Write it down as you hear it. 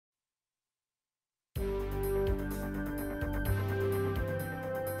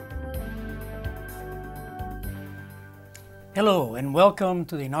Hello and welcome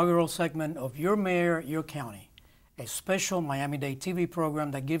to the inaugural segment of Your Mayor, Your County, a special Miami-Dade TV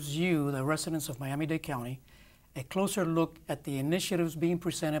program that gives you, the residents of Miami-Dade County, a closer look at the initiatives being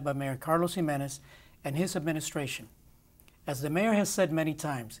presented by Mayor Carlos Gimenez and his administration. As the mayor has said many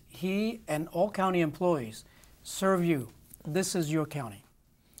times, he and all county employees serve you. This is your county.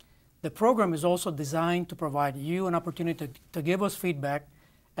 The program is also designed to provide you an opportunity to give us feedback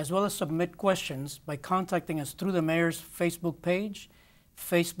as well as submit questions by contacting us through the mayor's Facebook page,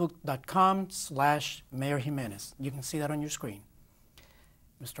 facebook.com/Mayor Gimenez. You can see that on your screen.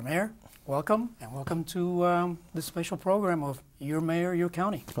 Mr. Mayor, welcome, and welcome to this special program of Your Mayor, Your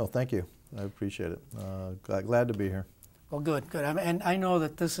County. Well, thank you. I appreciate it. Glad to be here. Well, good. And I know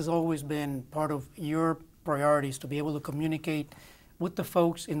that this has always been part of your priorities to be able to communicate with the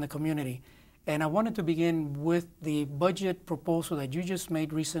folks in the community. And I wanted to begin with the budget proposal that you just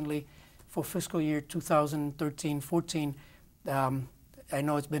made recently for fiscal year 2013-14. I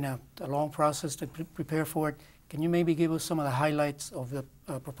know it's been a long process to prepare for it. Can you maybe give us some of the highlights of the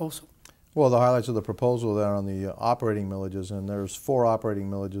proposal? Well, the highlights of the proposal are on the operating millages, and there's 4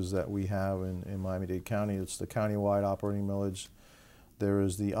 operating millages that we have in Miami-Dade County. It's the countywide operating millage. There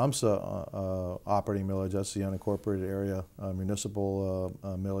is the UMSA operating millage, that's the unincorporated area municipal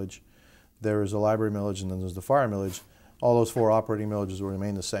millage. There is a library millage, and then there's the fire millage. All those 4 operating millages will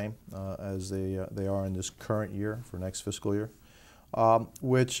remain the same as they are in this current year for next fiscal year,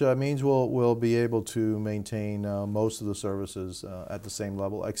 which means we'll be able to maintain most of the services at the same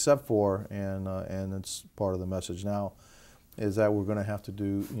level, except for, and it's part of the message now, is that we're going to have to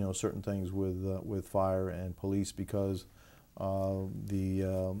do certain things with fire and police because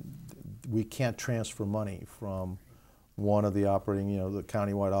we can't transfer money from one of the operating, the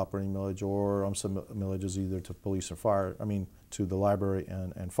countywide operating millage or some millages either to police or fire. I mean, to the library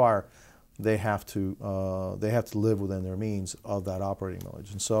and fire. They have to live within their means of that operating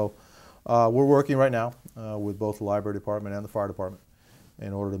millage. And so we're working right now with both the library department and the fire department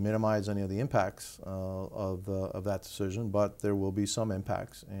in order to minimize any of the impacts of that decision. But there will be some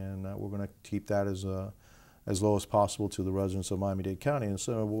impacts, and we're going to keep that as low as possible to the residents of Miami-Dade County. And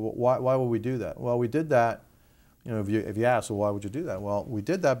so why would we do that? Well, we did that, if you ask, well, why would you do that? Well, we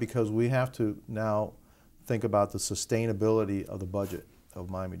did that because we have to now think about the sustainability of the budget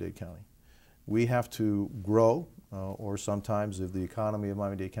of Miami-Dade County. We have to grow, or sometimes if the economy of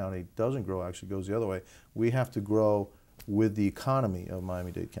Miami-Dade County doesn't grow, actually goes the other way, we have to grow with the economy of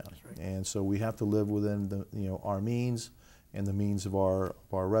Miami-Dade County. Right. And so we have to live within our means and the means of our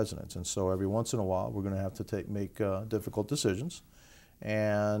residents. And so every once in a while we're going to have to make difficult decisions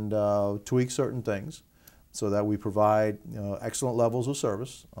and tweak certain things so that we provide excellent levels of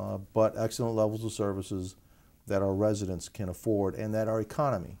service, but excellent levels of services that our residents can afford and that our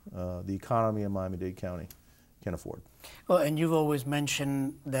economy, the economy of Miami-Dade County, can afford. Well, and you've always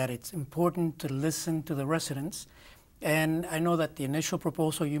mentioned that it's important to listen to the residents. And I know that the initial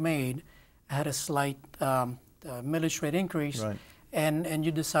proposal you made had a slight millage rate increase, right. and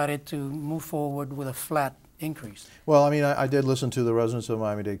you decided to move forward with a flat increase. Well, I mean, I did listen to the residents of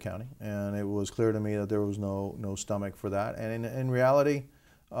Miami-Dade County, and it was clear to me that there was no stomach for that. And in reality,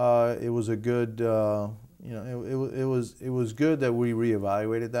 it was a good, it was good that we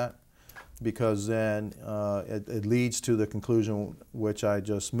reevaluated that, because then it leads to the conclusion which I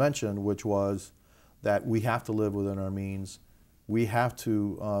just mentioned, which was that we have to live within our means. We have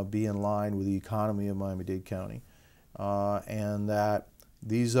to be in line with the economy of Miami-Dade County, and that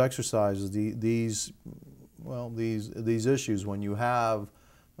these exercises, these issues, when you have,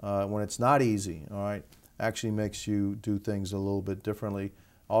 when it's not easy, all right, actually makes you do things a little bit differently.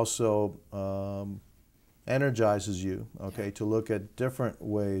 Also energizes you, okay, to look at different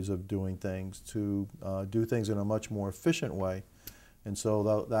ways of doing things, to do things in a much more efficient way. And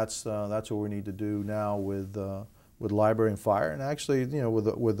so that's what we need to do now with library and fire, and actually,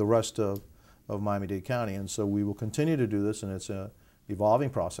 with the rest of Miami-Dade County. And so we will continue to do this, and it's an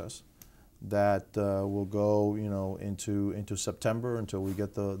evolving process that will go, into September until we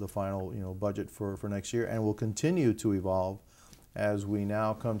get the final, budget for next year, and will continue to evolve as we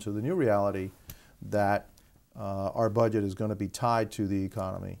now come to the new reality that our budget is going to be tied to the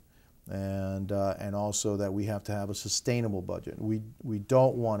economy, and also that we have to have a sustainable budget. We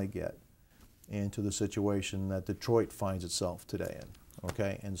don't want to get into the situation that Detroit finds itself today in,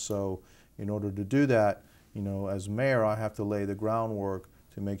 okay? And so in order to do that, as mayor, I have to lay the groundwork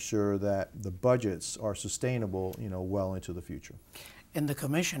to make sure that the budgets are sustainable, well into the future. and the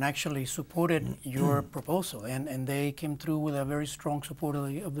commission actually supported your proposal, and they came through with a very strong support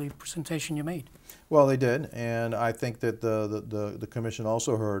of the presentation you made. Well, they did, and I think that the commission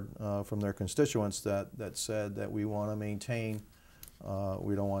also heard from their constituents that said that we want to maintain,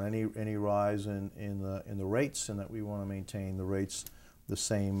 we don't want any rise in the rates, and that we want to maintain the rates the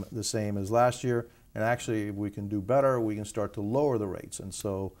same as last year. And actually, if we can do better, we can start to lower the rates. And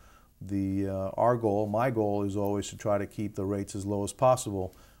so our goal, my goal, is always to try to keep the rates as low as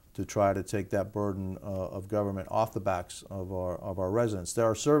possible, to try to take that burden of government off the backs of our residents. There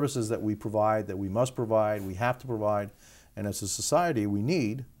are services that we provide, that we must provide, we have to provide, and as a society we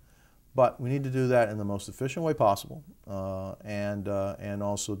need, but we need to do that in the most efficient way possible, and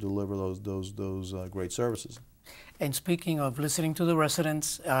also deliver those great services. And speaking of listening to the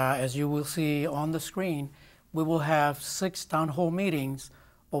residents, as you will see on the screen, we will have 6 town hall meetings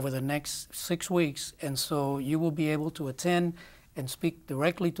over the next 6 weeks, and so you will be able to attend and speak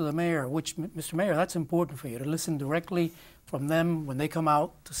directly to the mayor, which, Mr. Mayor, that's important for you, to listen directly from them when they come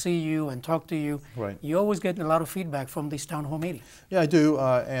out to see you and talk to you. Right. You always get a lot of feedback from these town hall meetings. Yeah, I do,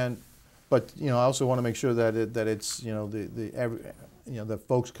 but I also want to make sure that it's that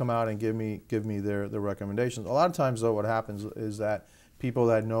folks come out and give me their recommendations. A lot of times, though, what happens is that people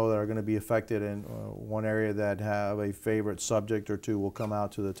that know that are going to be affected in one area that have a favorite subject or two will come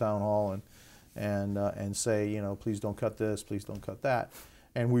out to the town hall and say, please don't cut this, please don't cut that,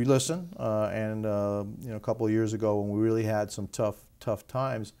 and we listen. A couple of years ago, when we really had some tough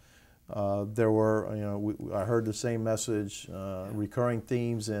times, there were I heard the same message, recurring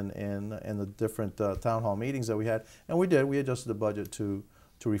themes in the different town hall meetings that we had, and we adjusted the budget to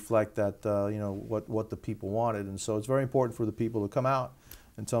reflect that what the people wanted. And so it's very important for the people to come out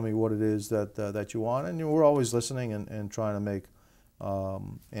and tell me what it is that you want, and we're always listening and trying to make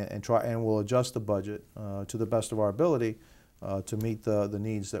and we'll adjust the budget to the best of our ability to meet the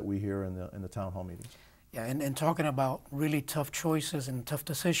needs that we hear in the town hall meetings. Yeah, and talking about really tough choices and tough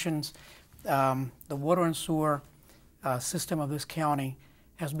decisions, the water and sewer system of this county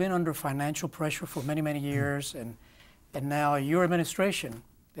has been under financial pressure for many years, and now your administration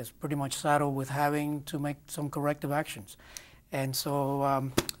is pretty much saddled with having to make some corrective actions. And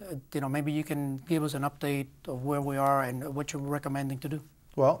so, maybe you can give us an update of where we are and what you're recommending to do.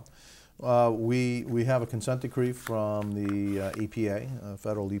 Well, we have a consent decree from the EPA,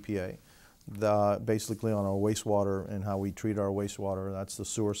 federal EPA, basically on our wastewater and how we treat our wastewater. That's the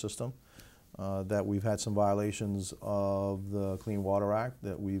sewer system. That we've had some violations of the Clean Water Act,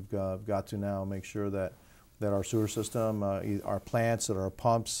 that we've got to now make sure that our sewer system, our plants, that our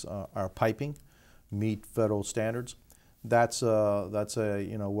pumps, our piping meet federal standards. That's well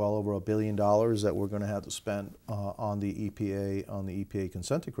over $1 billion that we're going to have to spend on the EPA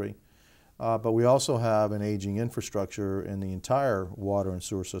consent decree. But we also have an aging infrastructure in the entire water and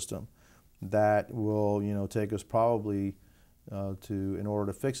sewer system that will take us probably in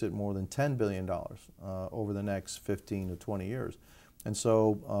order to fix it, more than $10 billion over the next 15 to 20 years. And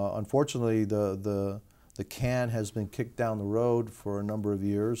so unfortunately the can has been kicked down the road for a number of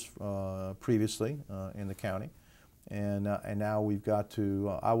years previously in the county. And now we've got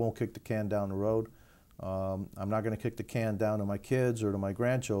to, I won't kick the can down the road. I'm not going to kick the can down to my kids or to my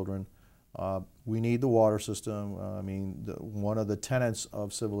grandchildren. We need the water system. One of the tenets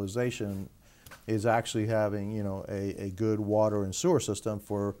of civilization is actually having, a good water and sewer system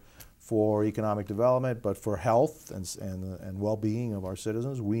for economic development, but for health and well-being of our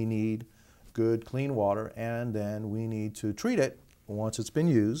citizens. We need good, clean water, and then we need to treat it once it's been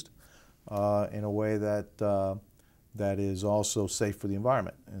used in a way that is also safe for the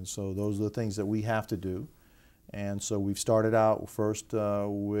environment. And so those are the things that we have to do. And so we've started out first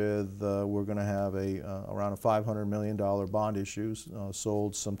with, we're going to have around a $500 million bond issue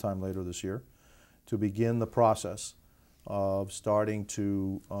sold sometime later this year to begin the process of starting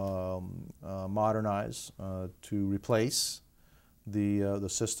to modernize, to replace the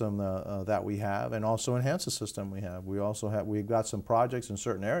system that we have, and also enhance the system we have. We've got some projects in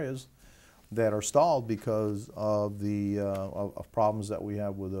certain areas that are stalled because of the of problems that we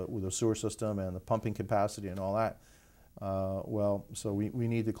have with the sewer system and the pumping capacity and all that. So we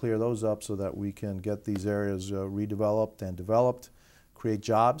need to clear those up so that we can get these areas redeveloped and developed, create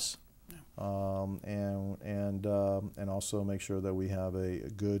jobs, and also make sure that we have a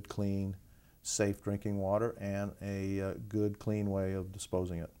good, clean, safe drinking water and a good, clean way of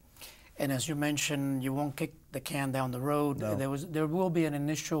disposing it. And as you mentioned, you won't kick the can down the road. No. There will be an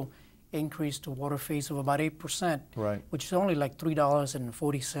initial increase to water fees of about 8%, right, which is only like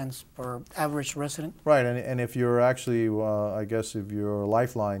 $3.40 per average resident. Right, and if you're actually, I guess if you're a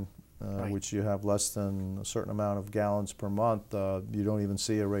Lifeline Right. which you have less than a certain amount of gallons per month, you don't even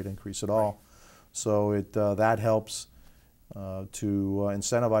see a rate increase at all. So that helps to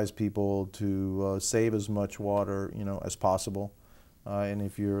incentivize people to save as much water, as possible. And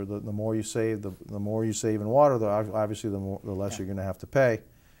if you're the more you save, the more you save in water, obviously the less you're going to have to pay.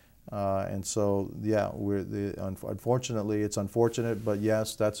 And so, yeah, unfortunately, it's unfortunate, but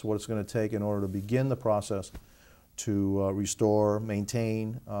yes, that's what it's going to take in order to begin the process to restore,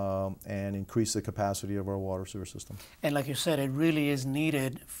 maintain, and increase the capacity of our water sewer system. And like you said, it really is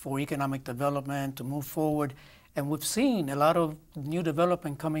needed for economic development to move forward. And we've seen a lot of new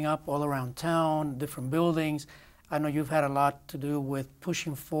development coming up all around town, different buildings. I know you've had a lot to do with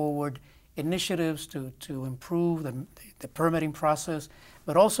pushing forward initiatives to improve the permitting process,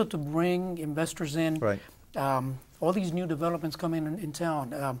 but also to bring investors in. Right. All these new developments coming in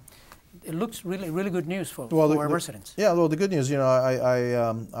town. It looks really good news for our residents. Yeah, well, the good news,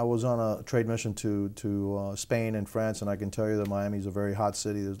 I was on a trade mission to Spain and France, and I can tell you that Miami is a very hot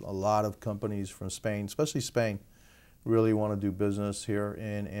city. There's a lot of companies from Spain, especially Spain, really want to do business here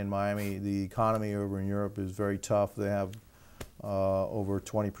in Miami. The economy over in Europe is very tough. They have over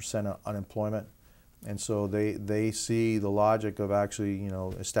 20% unemployment, and so they see the logic of actually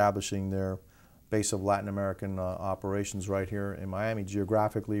establishing their base of Latin American operations right here in Miami.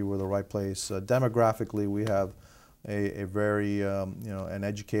 Geographically, we're the right place. Demographically, we have a very an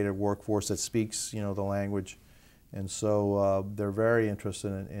educated workforce that speaks the language, and so they're very interested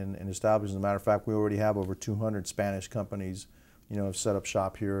in establishing. As a matter of fact, we already have over 200 Spanish companies have set up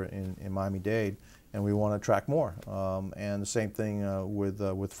shop here in Miami-Dade, and we want to attract more. And the same thing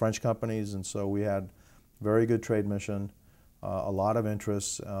with French companies, and so we had very good trade mission. A lot of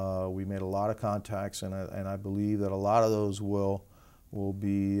interest. We made a lot of contacts, and I believe that a lot of those will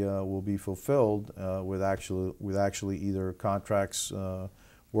be fulfilled with actually either contracts,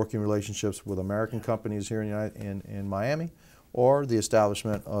 working relationships with American companies here in Miami, or the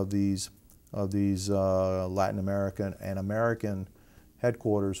establishment of these Latin American and American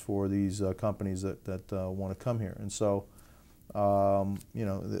headquarters for these companies that want to come here. And so,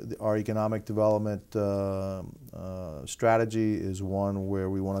 our economic development strategy is one where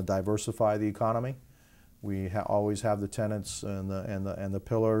we want to diversify the economy. We always have the tenets and the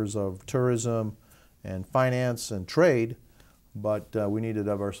pillars of tourism and finance and trade, but we need to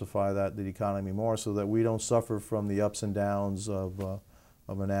diversify the economy more so that we don't suffer from the ups and downs of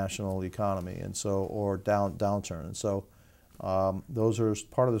a national economy, and so downturn. And so. Those are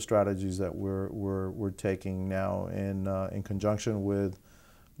part of the strategies that we're taking now in conjunction with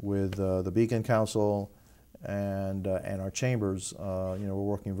the Beacon Council and our chambers. We're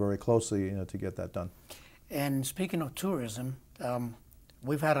working very closely to get that done. And speaking of tourism,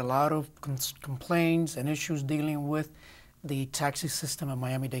 we've had a lot of complaints and issues dealing with the taxi system in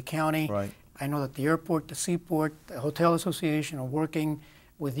Miami-Dade County. Right. I know that the airport, the seaport, the hotel association are working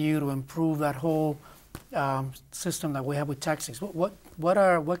with you to improve that whole system that we have with taxis.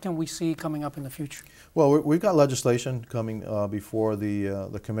 What can we see coming up in the future? Well, we've got legislation coming before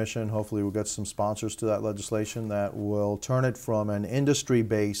the commission. Hopefully we'll get some sponsors to that legislation that will turn it from an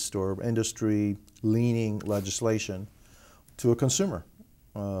industry-based or industry-leaning legislation to a consumer,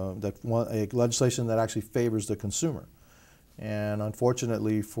 a legislation that actually favors the consumer. And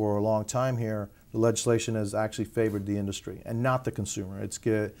unfortunately, for a long time here, the legislation has actually favored the industry and not the consumer. It's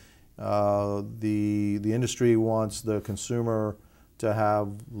good. The industry wants the consumer to have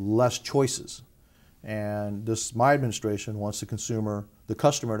less choices, and my administration wants the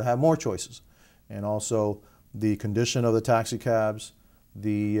customer to have more choices, and also the condition of the taxi cabs,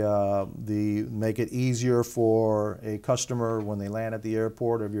 the make it easier for a customer when they land at the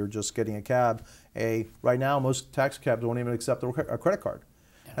airport, or if you're just getting a cab. Right now, most taxi cabs won't even accept a credit card.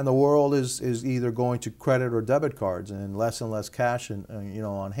 And the world is either going to credit or debit cards and less cash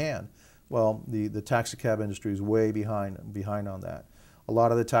on hand. Well, the taxi cab industry is way behind on that. A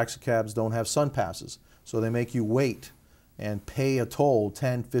lot of the taxi cabs don't have sun passes, so they make you wait and pay a toll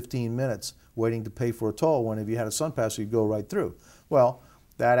 10, 15 minutes waiting to pay for a toll, when if you had a sun pass, you'd go right through. Well,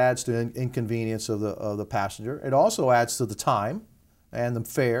 that adds to inconvenience of the passenger. It also adds to the time and the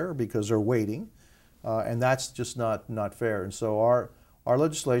fare because they're waiting, and that's just not fair. And so our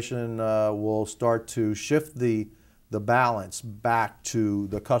legislation will start to shift the balance back to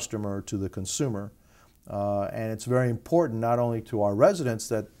the customer, to the consumer. And it's very important not only to our residents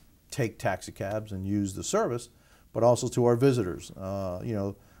that take taxi cabs and use the service, but also to our visitors.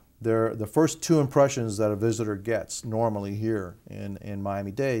 The first two impressions that a visitor gets normally here in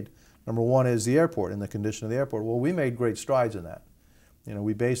Miami-Dade, number one is the airport and the condition of the airport. Well, we made great strides in that.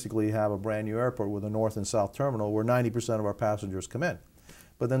 We basically have a brand new airport with a north and south terminal where 90% of our passengers come in.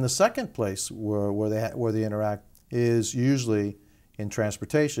 But then the second place where they interact is usually in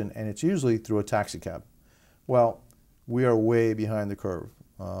transportation, and it's usually through a taxi cab. Well, we are way behind the curve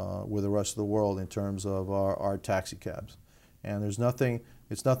with the rest of the world in terms of our taxi cabs. And there's nothing,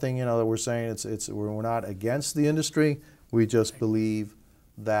 it's nothing, you know, that we're saying we're not against the industry. We just believe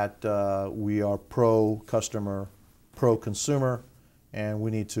that we are pro-customer, pro-consumer, and we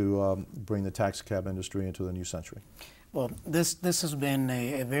need to bring the taxi cab industry into the new century. Well, this has been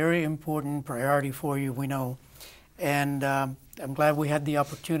a very important priority for you, we know. And I'm glad we had the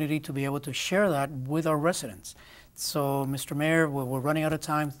opportunity to be able to share that with our residents. So, Mr. Mayor, we're running out of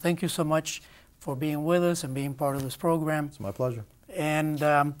time. Thank you so much for being with us and being part of this program. It's my pleasure. And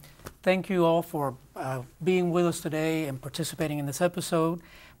thank you all for being with us today and participating in this episode.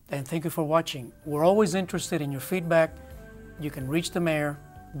 And thank you for watching. We're always interested in your feedback. You can reach the mayor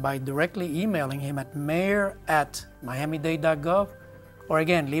by directly emailing him at mayor@miamidade.gov, or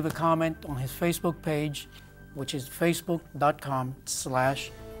again, leave a comment on his Facebook page, which is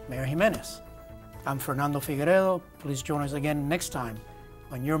facebook.com/Mayor Gimenez. I'm Fernando Figueredo. Please join us again next time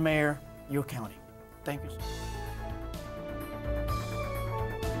on Your Mayor, Your County. Thank you, sir.